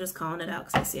necessarily, but I'm just calling it out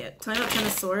because I see it. Tell me about Ten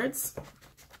of Swords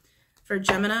for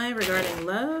Gemini regarding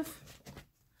love.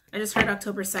 I just heard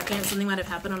October 2nd. Something might have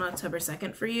happened on October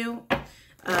 2nd for you.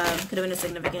 Could have been a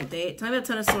significant date. Tell me about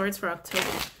Ten of Swords for October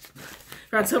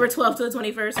 12th to the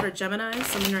 21st for Gemini,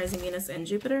 Sun, Moon, Rising, Venus, and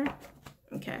Jupiter.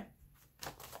 Okay.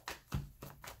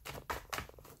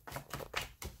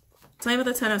 Tell me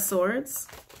about the Ten of Swords.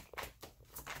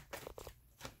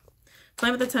 Tell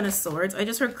me about the Ten of Swords. I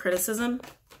just heard criticism.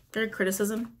 Very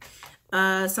criticism.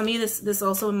 Some of you, this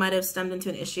also might have stemmed into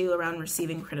an issue around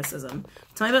receiving criticism.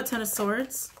 Tell me about Ten of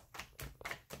Swords.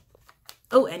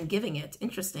 Oh, and giving it.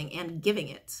 Interesting. And giving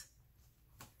it.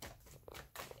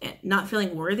 And not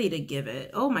feeling worthy to give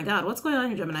it. Oh my God. What's going on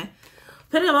here, Gemini?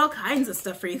 Putting up all kinds of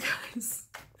stuff for you guys.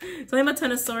 Tell me about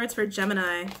Ten of Swords for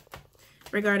Gemini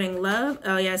regarding love.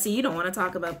 Oh yeah, see, you don't want to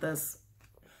talk about this.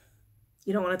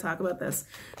 You don't want to talk about this.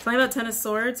 Tell me about Ten of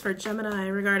Swords for Gemini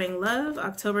regarding love,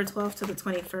 October 12th to the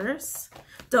 21st.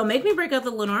 Don't make me break out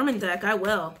the Lenormand deck. I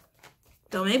will.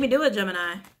 Don't make me do it,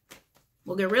 Gemini.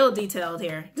 We'll get real detailed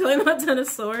here. Tell me about Ten of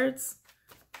Swords.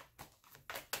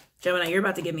 Gemini, you're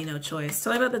about to give me no choice.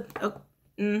 Tell me about the...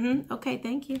 Oh, okay,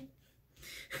 thank you.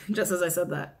 Just as I said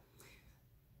that.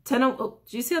 Oh,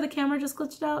 did you see how the camera just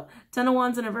glitched out? Ten of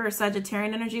Wands in reverse,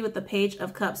 Sagittarian energy with the Page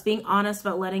of Cups. Being honest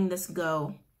about letting this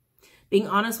go. Being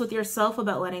honest with yourself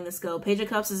about letting this go. Page of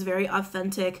Cups is very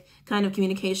authentic kind of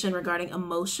communication regarding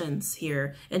emotions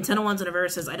here. And Ten of Wands in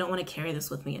reverse is, I don't want to carry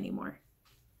this with me anymore.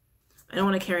 I don't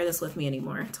want to carry this with me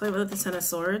anymore. Tell me about the Ten of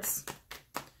Swords.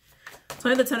 Tell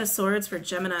me the Ten of Swords for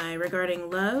Gemini regarding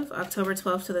love, October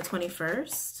 12th to the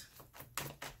 21st.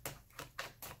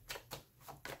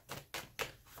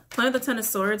 Tell me the Ten of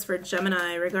Swords for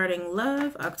Gemini regarding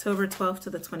love, October 12th to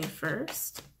the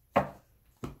 21st.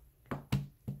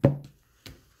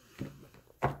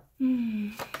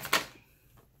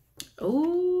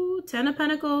 Oh, Ten of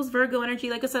Pentacles, Virgo energy.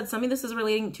 Like I said, some of this is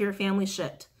relating to your family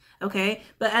shit. Okay,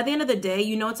 but at the end of the day,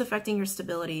 you know it's affecting your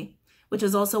stability, which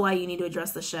is also why you need to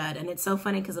address the shed. And it's so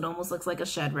funny because it almost looks like a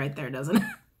shed right there, doesn't it?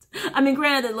 I mean,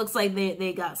 granted, it looks like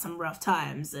they got some rough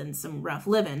times and some rough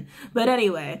living. But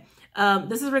anyway,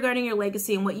 this is regarding your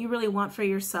legacy and what you really want for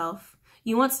yourself.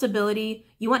 You want stability,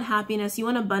 you want happiness, you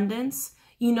want abundance.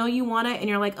 You know you want it and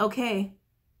you're like, okay,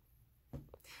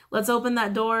 let's open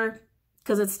that door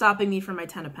because it's stopping me from my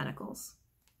Ten of Pentacles.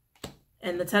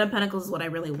 And the Ten of Pentacles is what I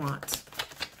really want.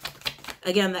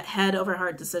 Again, that head over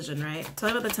heart decision, right? Tell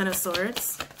me about the Ten of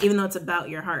Swords, even though it's about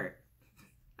your heart.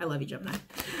 I love you, Gemini.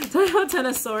 Tell me about Ten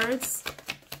of Swords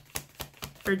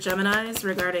for Geminis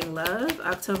regarding love,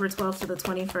 October 12th to the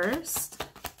 21st.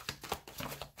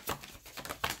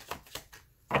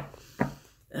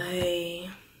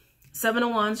 Seven of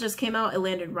Wands just came out. It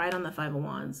landed right on the Five of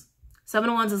Wands. Seven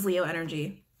of Wands is Leo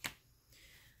energy.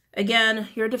 Again,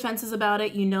 your defenses about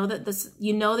it. You know that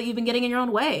you've been getting in your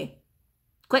own way.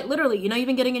 Quite literally, you know you've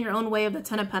been getting in your own way of the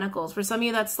Ten of Pentacles. For some of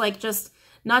you, that's like just,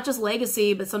 not just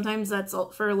legacy, but sometimes that's,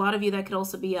 for a lot of you, that could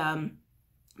also be,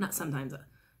 not sometimes,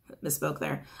 misspoke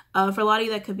there. For a lot of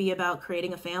you, that could be about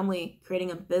creating a family, creating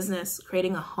a business,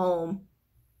 creating a home,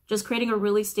 just creating a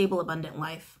really stable, abundant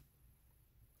life.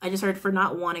 I just heard for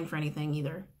not wanting for anything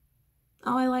either.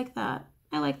 Oh, I like that.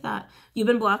 I like that. You've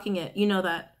been blocking it. You know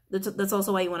that. That's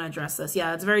also why you want to address this.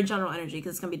 Yeah, it's very general energy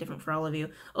because it's going to be different for all of you.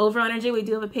 Overall energy, we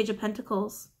do have a Page of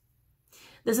Pentacles.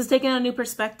 This is taking a new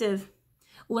perspective.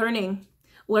 Learning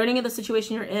of the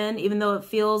situation you're in, even though it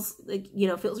feels like, you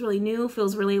know, feels really new,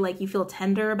 feels really like you feel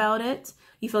tender about it.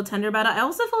 You feel tender about it. I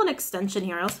also feel an extension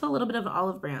here. I also feel a little bit of an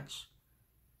olive branch.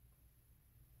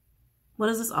 What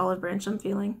is this olive branch I'm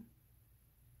feeling?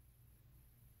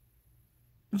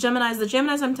 Geminis, the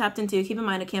Geminis I'm tapped into, keep in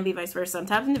mind it can be vice versa. I'm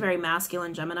tapped into very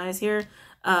masculine Geminis here.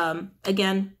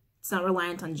 Again, it's not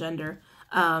reliant on gender.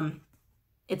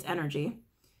 It's energy.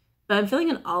 But I'm feeling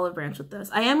an olive branch with this.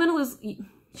 I am going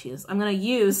to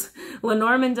use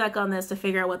Lenormand deck on this to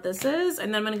figure out what this is.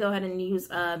 And then I'm going to go ahead and use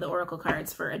the Oracle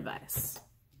cards for advice.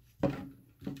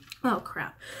 Oh,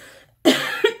 crap.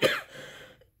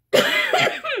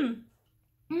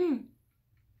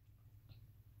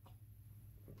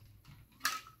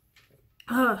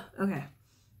 Okay.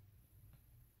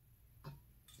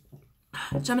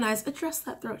 Geminis, address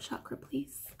that throat chakra,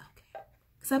 please. Okay.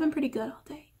 Because I've been pretty good all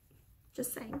day.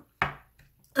 Just saying.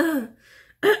 Oh,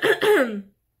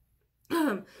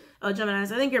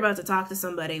 Geminis, I think you're about to talk to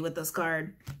somebody with this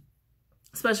card.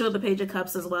 Especially with the Page of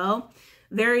Cups as well.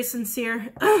 Very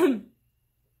sincere.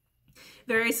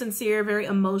 Very sincere, very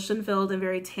emotion-filled, and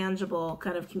very tangible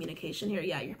kind of communication here.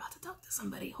 Yeah, you're about to talk to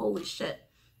somebody. Holy shit.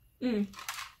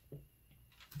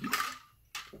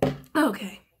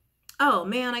 Okay. Oh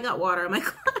man, I got water in my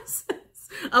glasses.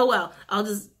 Oh well, I'll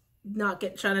just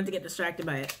try not to get distracted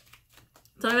by it.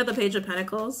 Tell me about the Page of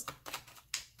Pentacles.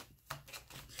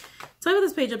 Tell me about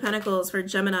this Page of Pentacles for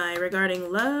Gemini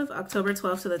regarding love, October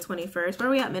 12th to the 21st. Where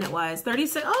are we at minute-wise?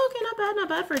 36. Oh, okay, not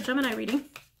bad for a Gemini reading.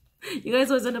 You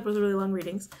guys always end up with really long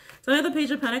readings. Tell me about the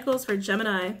Page of Pentacles for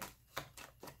Gemini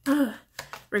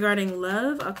regarding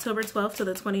love, October 12th to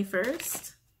the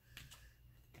 21st.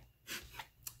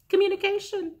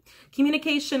 Communication.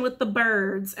 Communication with the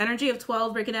birds. Energy of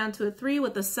 12, break it down to a 3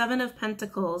 with the 7 of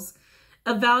Pentacles.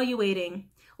 Evaluating.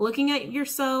 Looking at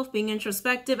yourself, being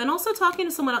introspective, and also talking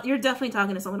to someone else. You're definitely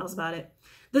talking to someone else about it.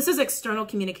 This is external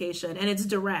communication, and it's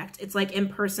direct. It's like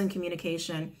in-person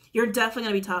communication. You're definitely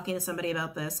going to be talking to somebody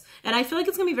about this. And I feel like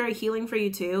it's going to be very healing for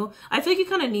you, too. I feel like you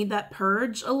kind of need that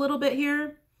purge a little bit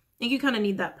here. I think you kind of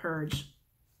need that purge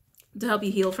to help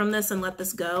you heal from this and let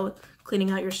this go,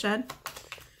 cleaning out your shed.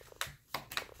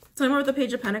 Tell me more with the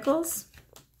Page of Pentacles.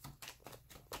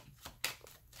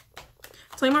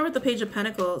 Tell me more with the Page of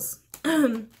Pentacles.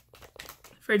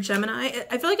 For Gemini,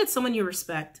 I feel like it's someone you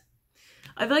respect.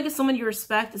 I feel like it's someone you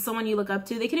respect. It's someone you look up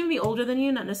to. They can even be older than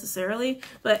you, not necessarily,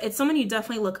 but it's someone you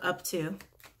definitely look up to.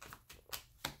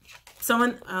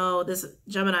 Someone, oh, this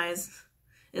Gemini is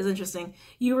interesting.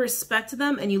 You respect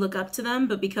them and you look up to them,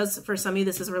 but because for some of you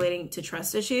this is relating to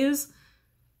trust issues,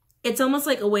 it's almost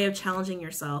like a way of challenging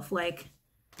yourself. Like,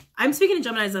 I'm speaking to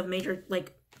Geminis of major,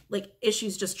 like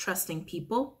issues just trusting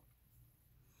people.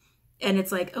 And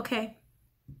it's like, okay,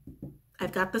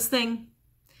 I've got this thing.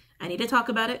 I need to talk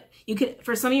about it. You could,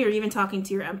 for some of you, you're even talking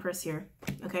to your Empress here.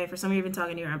 Okay, for some of you, you're even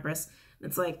talking to your Empress.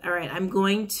 It's like, all right, I'm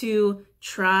going to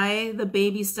try the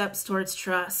baby steps towards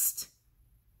trust.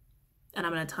 And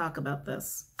I'm going to talk about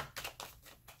this.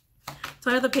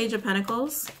 So I have the Page of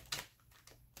Pentacles.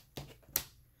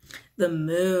 The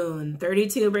Moon,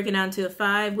 32, breaking down to a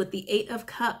 5 with the 8 of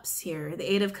Cups here.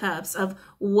 The 8 of Cups of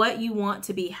what you want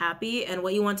to be happy. And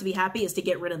what you want to be happy is to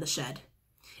get rid of the shed.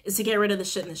 Is to get rid of the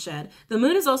shit in the shed. The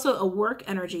Moon is also a work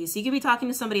energy. So you could be talking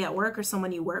to somebody at work or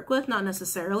someone you work with, not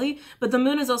necessarily. But the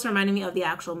Moon is also reminding me of the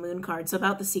actual Moon card. So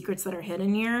about the secrets that are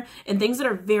hidden here and things that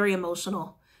are very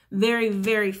emotional. Very,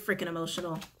 very freaking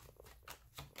emotional.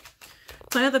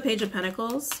 So I have the Page of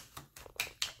Pentacles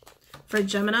for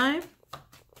Gemini.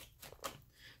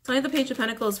 So I have the Page of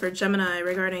Pentacles for Gemini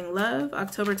regarding love,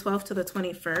 October 12th to the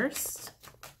 21st.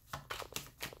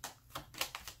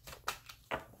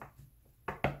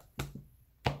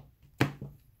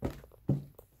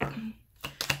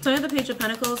 So I have the Page of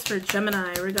Pentacles for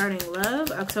Gemini regarding love,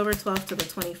 October 12th to the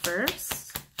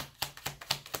 21st.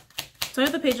 So I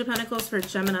have the Page of Pentacles for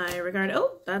Gemini regarding,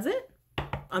 oh, that's it.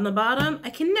 On the bottom, I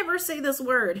can never say this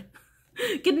word.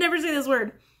 Can never say this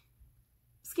word.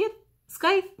 Skith,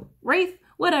 Scythe, Wraith,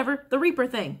 whatever. The Reaper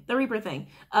thing. The Reaper thing.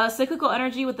 Cyclical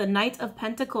energy with the Knight of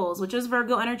Pentacles, which is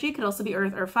Virgo energy. Could also be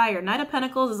Earth or Fire. Knight of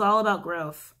Pentacles is all about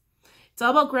growth. It's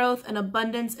all about growth and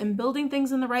abundance and building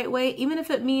things in the right way, even if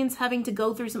it means having to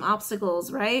go through some obstacles,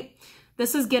 right?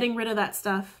 This is getting rid of that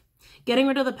stuff. Getting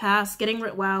rid of the past, getting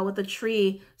rid, wow, with the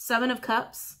tree, 7 of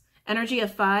Cups, energy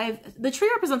of 5. The tree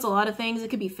represents a lot of things. It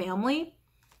could be family,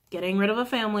 getting rid of a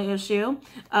family issue.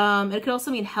 It could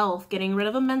also mean health, getting rid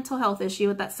of a mental health issue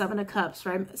with that 7 of Cups,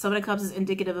 right? 7 of Cups is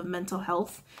indicative of mental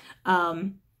health.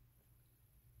 Something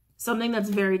that's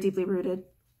very deeply rooted,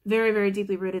 very, very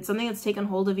deeply rooted. Something that's taken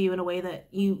hold of you in a way that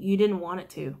you didn't want it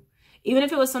to. Even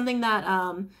if it was something that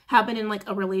happened in like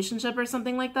a relationship or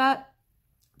something like that,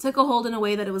 took a hold in a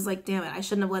way that it was like, damn it, I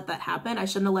shouldn't have let that happen. I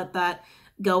shouldn't have let that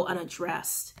go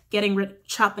unaddressed.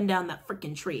 Chopping down that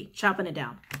freaking tree. Chopping it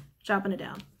down. Chopping it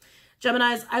down.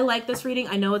 Geminis, I like this reading.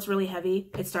 I know it's really heavy.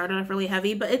 It started off really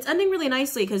heavy, but it's ending really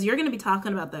nicely because you're going to be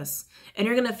talking about this. And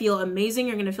you're going to feel amazing.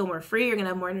 You're going to feel more free. You're going to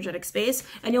have more energetic space.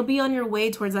 And you'll be on your way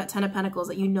towards that 10 of Pentacles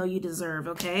that you know you deserve,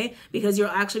 okay? Because you'll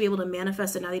actually be able to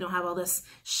manifest it now that you don't have all this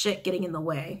shit getting in the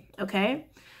way,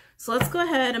 okay? So let's go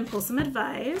ahead and pull some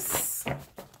advice.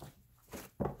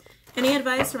 Any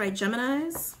advice for my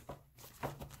Geminis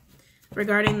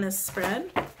regarding this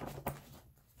spread?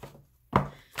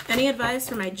 Any advice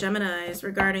for my Geminis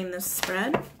regarding this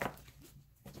spread?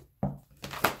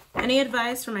 Any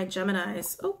advice for my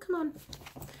Geminis? Oh, come on.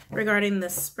 Regarding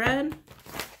this spread?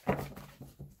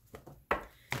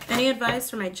 Any advice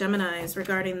for my Geminis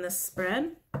regarding this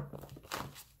spread?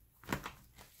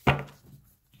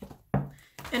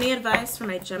 Any advice for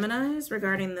my Geminis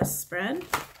regarding this spread?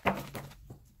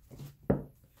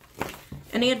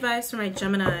 Any advice for my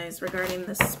Geminis regarding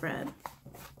this spread?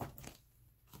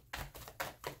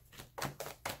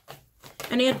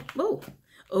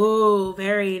 Oh,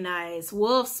 very nice.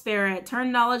 Wolf spirit,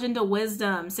 turn knowledge into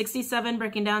wisdom. 67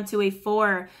 breaking down to a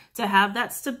 4 to have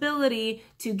that stability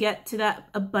to get to that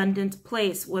abundant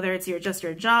place, whether it's just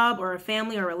your job or a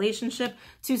family or relationship,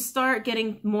 to start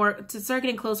getting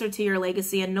closer to your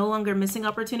legacy and no longer missing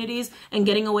opportunities and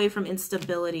getting away from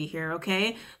instability here,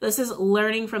 okay? This is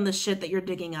learning from the shit that you're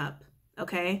digging up,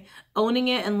 okay? Owning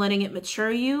it and letting it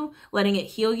mature you, letting it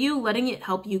heal you, letting it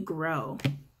help you grow.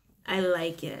 I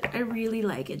like it. I really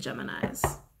like it, Geminis.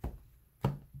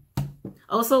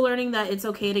 Also learning that it's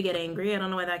okay to get angry. I don't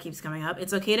know why that keeps coming up.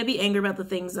 It's okay to be angry about the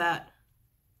things that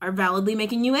are validly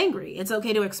making you angry. It's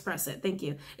okay to express it. Thank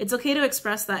you. It's okay to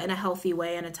express that in a healthy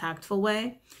way, in a tactful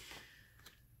way.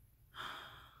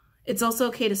 It's also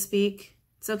okay to speak.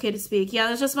 It's okay to speak.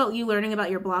 Yeah, it's just about you learning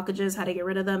about your blockages, how to get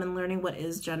rid of them, and learning what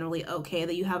is generally okay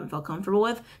that you haven't felt comfortable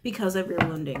with because of your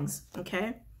woundings,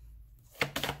 okay?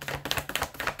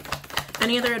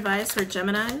 Any other advice for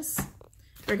Geminis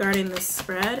regarding this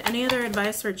spread? Any other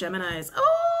advice for Geminis?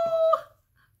 Oh!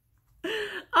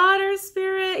 Otter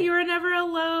spirit, you are never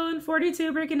alone.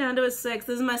 42 breaking down to a 6.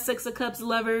 This is my 6 of Cups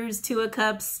lovers, 2 of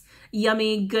Cups,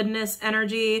 yummy goodness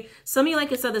energy. Some of you,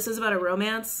 like I said, this is about a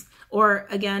romance. Or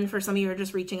again, for some of you are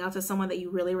just reaching out to someone that you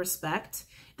really respect,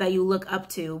 that you look up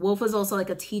to. Wolf is also like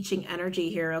a teaching energy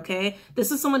here, okay? This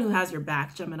is someone who has your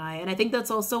back, Gemini. And I think that's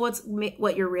also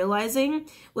what you're realizing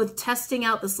with testing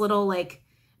out this little like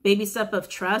baby step of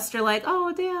trust. You're like,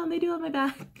 oh, damn, they do have my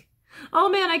back. Oh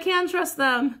man, I can trust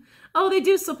them. Oh, they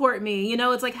do support me. You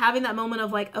know, it's like having that moment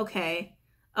of like, okay,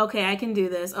 I can do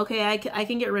this. Okay, I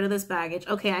can get rid of this baggage.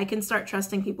 Okay, I can start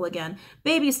trusting people again.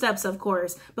 Baby steps, of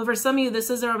course. But for some of you, this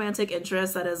is a romantic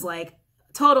interest that is like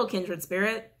total kindred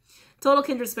spirit. Total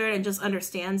kindred spirit and just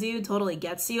understands you, totally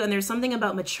gets you. And there's something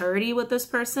about maturity with this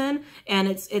person. And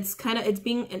it's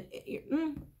being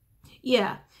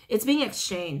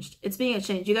exchanged. It's being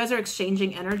exchanged. You guys are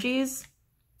exchanging energies.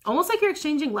 Almost like you're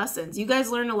exchanging lessons. You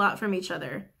guys learn a lot from each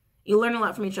other. You learn a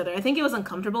lot from each other. I think it was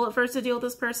uncomfortable at first to deal with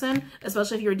this person,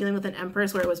 especially if you were dealing with an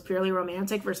Empress where it was purely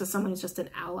romantic versus someone who's just an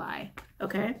ally.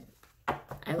 Okay?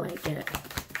 I like it.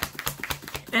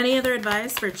 Any other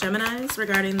advice for Geminis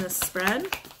regarding this spread?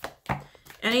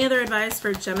 Any other advice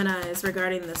for Geminis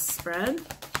regarding this spread?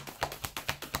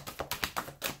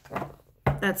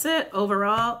 That's it.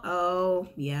 Overall, oh,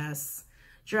 yes.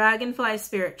 Dragonfly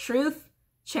spirit. Truth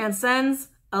transcends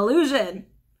illusion.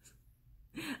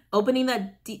 Opening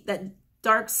that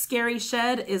dark, scary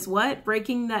shed is what?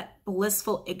 Breaking that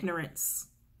blissful ignorance.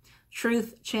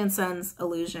 Truth transcends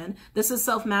illusion. This is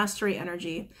self-mastery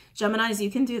energy. Geminis, you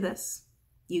can do this.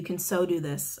 You can so do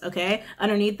this, okay?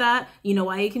 Underneath that, you know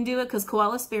why you can do it? Because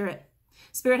koala spirit.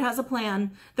 Spirit has a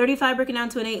plan. 35 breaking down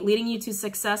to an 8, leading you to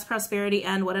success, prosperity,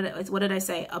 and what did I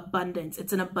say? Abundance.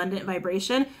 It's an abundant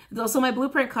vibration. It's also my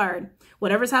blueprint card.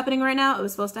 Whatever's happening right now, it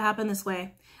was supposed to happen this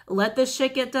way. Let this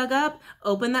shit get dug up,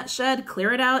 open that shed,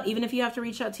 clear it out, even if you have to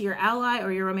reach out to your ally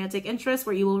or your romantic interest,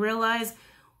 where you will realize,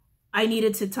 I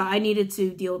needed to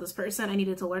deal with this person. I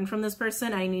needed to learn from this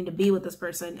person. I need to be with this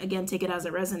person. Again, take it as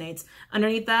it resonates.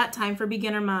 Underneath that, time for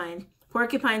beginner mind.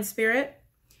 Porcupine spirit,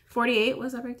 48, what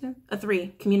does that break down? A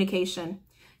 3, communication.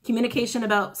 Communication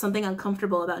about something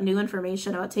uncomfortable, about new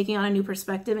information, about taking on a new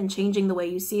perspective and changing the way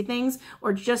you see things,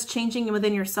 or just changing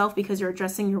within yourself because you're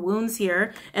addressing your wounds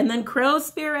here. And then crow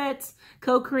spirit,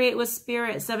 co-create with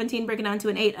spirit, 17 breaking down to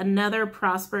an 8, another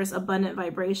prosperous, abundant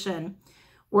vibration.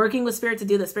 Working with spirit to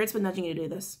do this. Spirit's been nudging you to do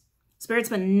this. Spirit's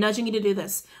been nudging you to do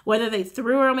this. Whether they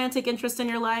threw a romantic interest in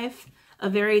your life, a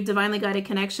very divinely guided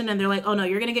connection, and they're like, oh no,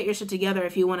 you're going to get your shit together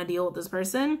if you want to deal with this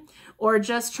person, or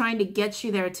just trying to get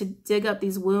you there to dig up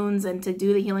these wounds and to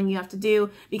do the healing you have to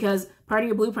do, because part of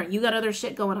your blueprint, you got other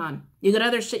shit going on. You got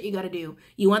other shit you got to do.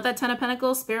 You want that 10 of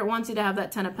Pentacles? Spirit wants you to have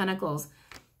that 10 of Pentacles.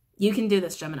 You can do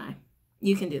this, Gemini.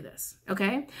 You can do this,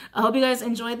 okay? I hope you guys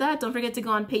enjoyed that. Don't forget to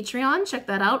go on Patreon. Check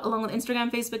that out, along with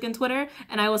Instagram, Facebook, and Twitter.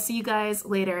 And I will see you guys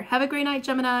later. Have a great night,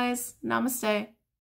 Geminis. Namaste.